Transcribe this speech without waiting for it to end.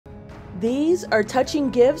These are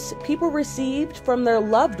touching gifts people received from their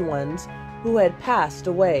loved ones who had passed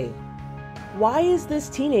away. Why is this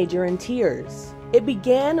teenager in tears? It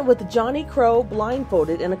began with Johnny Crow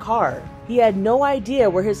blindfolded in a car. He had no idea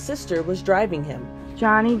where his sister was driving him.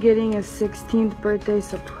 Johnny getting his 16th birthday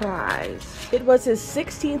surprise. It was his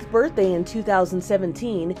 16th birthday in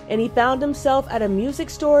 2017, and he found himself at a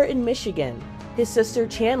music store in Michigan. His sister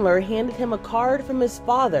Chandler handed him a card from his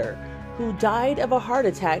father, who died of a heart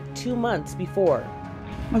attack 2 months before.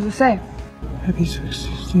 What does it say? Happy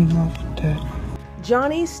 16th birthday.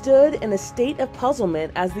 Johnny stood in a state of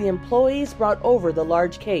puzzlement as the employees brought over the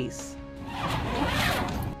large case.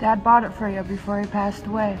 Dad bought it for you before he passed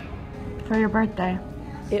away. For your birthday.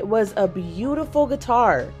 It was a beautiful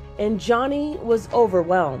guitar, and Johnny was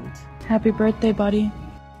overwhelmed. Happy birthday, buddy.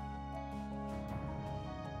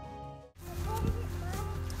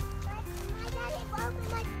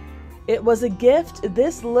 It was a gift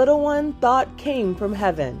this little one thought came from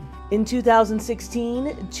heaven. In 2016,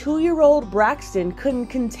 2-year-old Braxton couldn't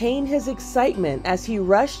contain his excitement as he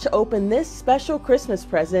rushed to open this special Christmas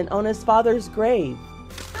present on his father's grave.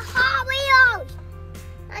 Hot Wheels!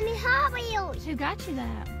 I need Hot Wheels! Who got you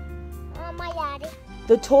that? My daddy.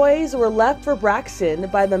 The toys were left for Braxton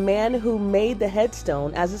by the man who made the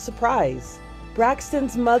headstone as a surprise.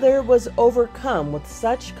 Braxton's mother was overcome with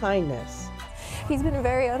such kindness. He's been a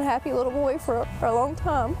very unhappy little boy for a long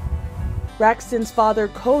time. Braxton's father,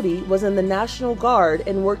 Cody, was in the National Guard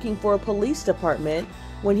and working for a police department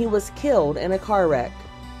when he was killed in a car wreck.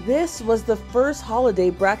 This was the first holiday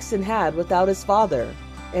Braxton had without his father,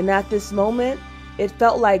 and at this moment, it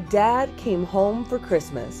felt like Dad came home for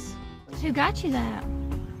Christmas. Who got you that?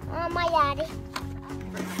 My daddy.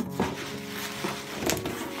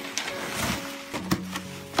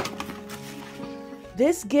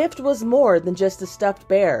 This gift was more than just a stuffed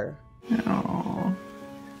bear. Aww.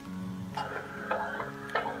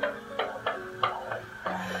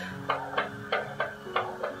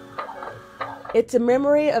 It's a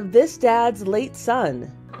memory of this dad's late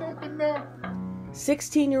son.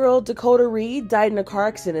 16-year-old Dakota Reed died in a car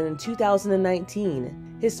accident in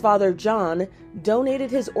 2019. His father, John, donated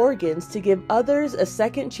his organs to give others a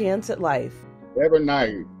second chance at life. Every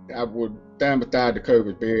night, I would stand beside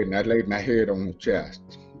Dakota's bed and I'd lay my head on his chest,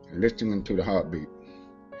 listening to the heartbeat.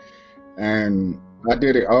 And I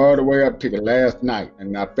did it all the way up to the last night,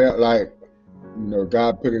 and I felt like,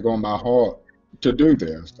 God put it on my heart to do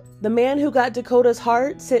this. The man who got Dakota's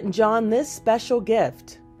heart sent John this special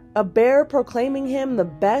gift, a bear proclaiming him the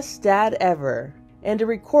best dad ever, and a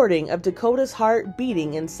recording of Dakota's heart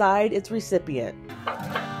beating inside its recipient.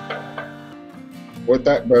 What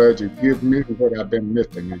that does is give me what I've been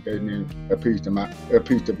missing. It gave me a piece of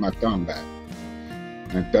my thumb back.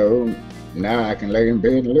 And so now I can lay in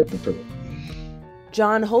bed and listen to it.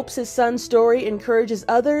 John hopes his son's story encourages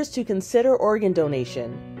others to consider organ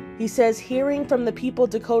donation. He says hearing from the people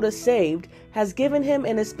Dakota saved has given him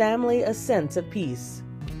and his family a sense of peace.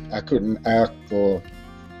 I couldn't ask for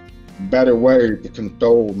a better way to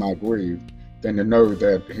console my grief than to know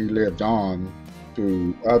that he lived on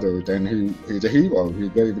to others, and he's a hero. He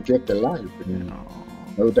gave a gift of life, and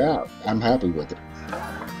no doubt, I'm happy with it.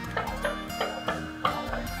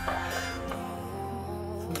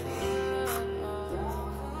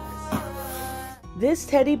 This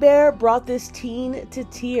teddy bear brought this teen to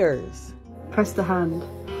tears. Press the hand.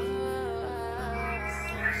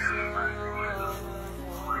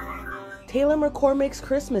 Taylor McCormack's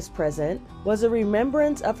Christmas present was a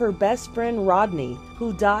remembrance of her best friend Rodney,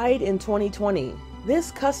 who died in 2020.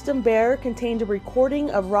 This custom bear contained a recording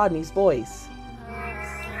of Rodney's voice.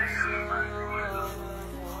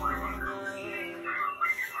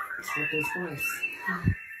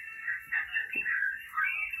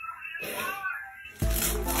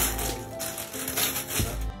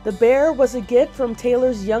 The bear was a gift from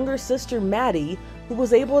Taylor's younger sister Maddie, who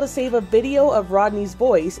was able to save a video of Rodney's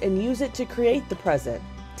voice and use it to create the present.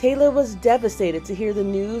 Taylor was devastated to hear the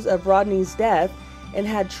news of Rodney's death and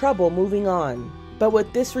had trouble moving on. But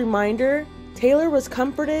with this reminder, Taylor was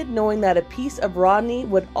comforted knowing that a piece of Rodney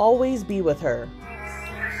would always be with her.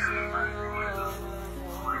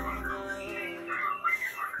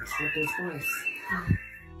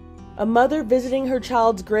 A mother visiting her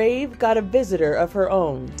child's grave got a visitor of her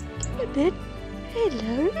own.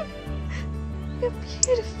 Hello. You're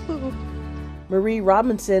beautiful. Marie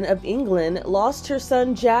Robinson of England lost her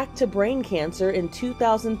son Jack to brain cancer in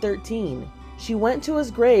 2013. She went to his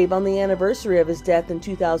grave on the anniversary of his death in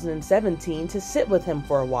 2017 to sit with him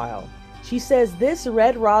for a while. She says this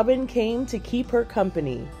red robin came to keep her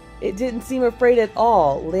company. It didn't seem afraid at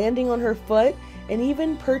all, landing on her foot and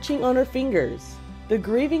even perching on her fingers. The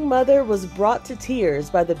grieving mother was brought to tears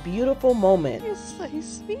by the beautiful moment, You're so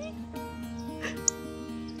sweet.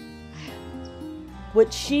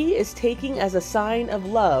 which she is taking as a sign of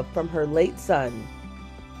love from her late son.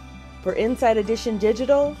 For Inside Edition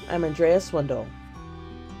Digital, I'm Andrea Swindall.